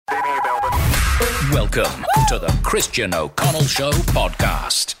Welcome to the Christian O'Connell Show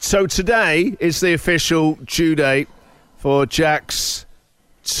podcast. So today is the official due date for Jack's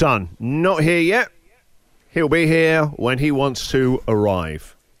son. Not here yet. He'll be here when he wants to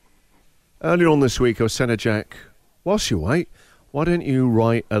arrive. Earlier on this week, I was saying to Jack, whilst you wait, why don't you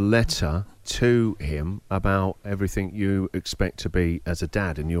write a letter to him about everything you expect to be as a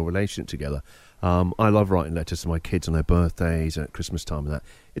dad in your relationship together? I love writing letters to my kids on their birthdays and at Christmas time and that.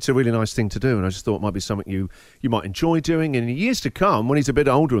 It's a really nice thing to do, and I just thought it might be something you might enjoy doing. And in years to come, when he's a bit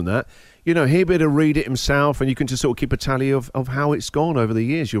older than that, you know, he'll be able to read it himself, and you can just sort of keep a tally of how it's gone over the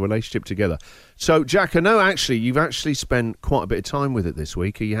years, your relationship together. So, Jack, I know actually you've actually spent quite a bit of time with it this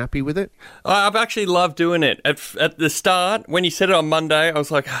week. Are you happy with it? I've actually loved doing it. At the start, when you said it on Monday, I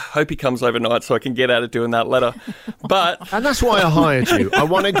was like, I hope he comes overnight so I can get out of doing that letter. But and that's why I hired you. I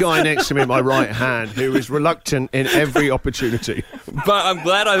want a guy next to me in my right hand who is reluctant in every opportunity. But I'm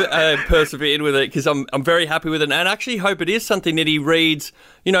glad I persevered with it, because I'm very happy with it, and I actually hope it is something that he reads,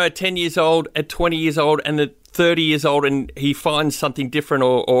 you know, at 10 years old, at 20 years old, and at 30 years old, and he finds something different,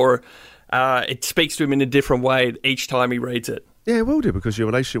 or it speaks to him in a different way each time he reads it. Yeah, it will do, because your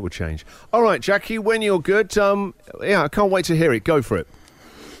relationship will change. All right, Jackie, when you're good, I can't wait to hear it. Go for it.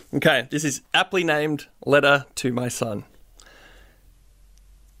 Okay, this is aptly named Letter to My Son.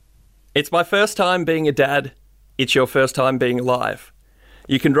 It's my first time being a dad. It's your first time being alive.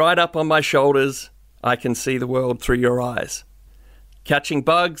 You can ride up on my shoulders. I can see the world through your eyes. Catching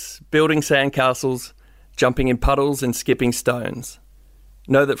bugs, building sandcastles, jumping in puddles and skipping stones.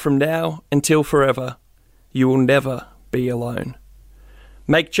 Know that from now until forever, you will never be alone.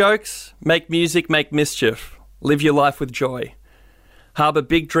 Make jokes, make music, make mischief. Live your life with joy. Harbour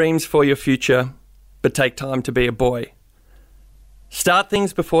big dreams for your future, but take time to be a boy. Start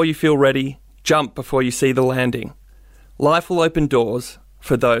things before you feel ready. Jump before you see the landing. Life will open doors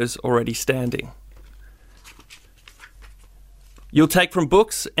for those already standing. You'll take from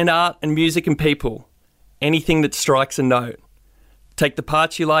books and art and music and people anything that strikes a note. Take the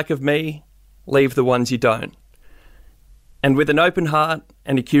parts you like of me, leave the ones you don't. And with an open heart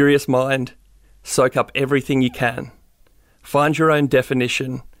and a curious mind, soak up everything you can. Find your own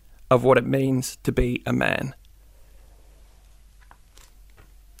definition of what it means to be a man.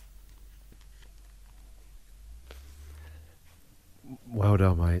 Well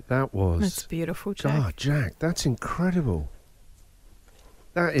done, mate. That's beautiful, Jack. God, Jack, that's incredible.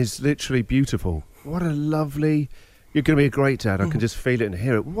 That is literally beautiful. What a lovely... You're going to be a great dad. I can just feel it and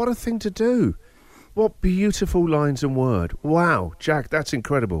hear it. What a thing to do. What beautiful lines and word. Wow, Jack, that's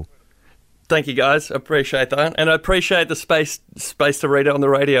incredible. Thank you, guys. I appreciate that. And I appreciate the space to read it on the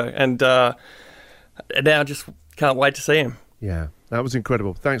radio. And now just can't wait to see him. Yeah, that was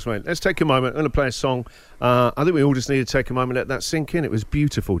incredible. Thanks, mate. Let's take a moment. I'm going to play a song. I think we all just need to take a moment and let that sink in. It was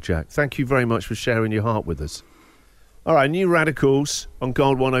beautiful, Jack. Thank you very much for sharing your heart with us. All right, New Radicals on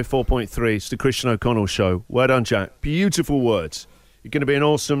Gold 104.3. It's the Christian O'Connell Show. Well done, Jack. Beautiful words. You're going to be an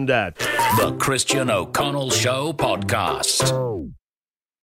awesome dad. The Christian O'Connell Show podcast.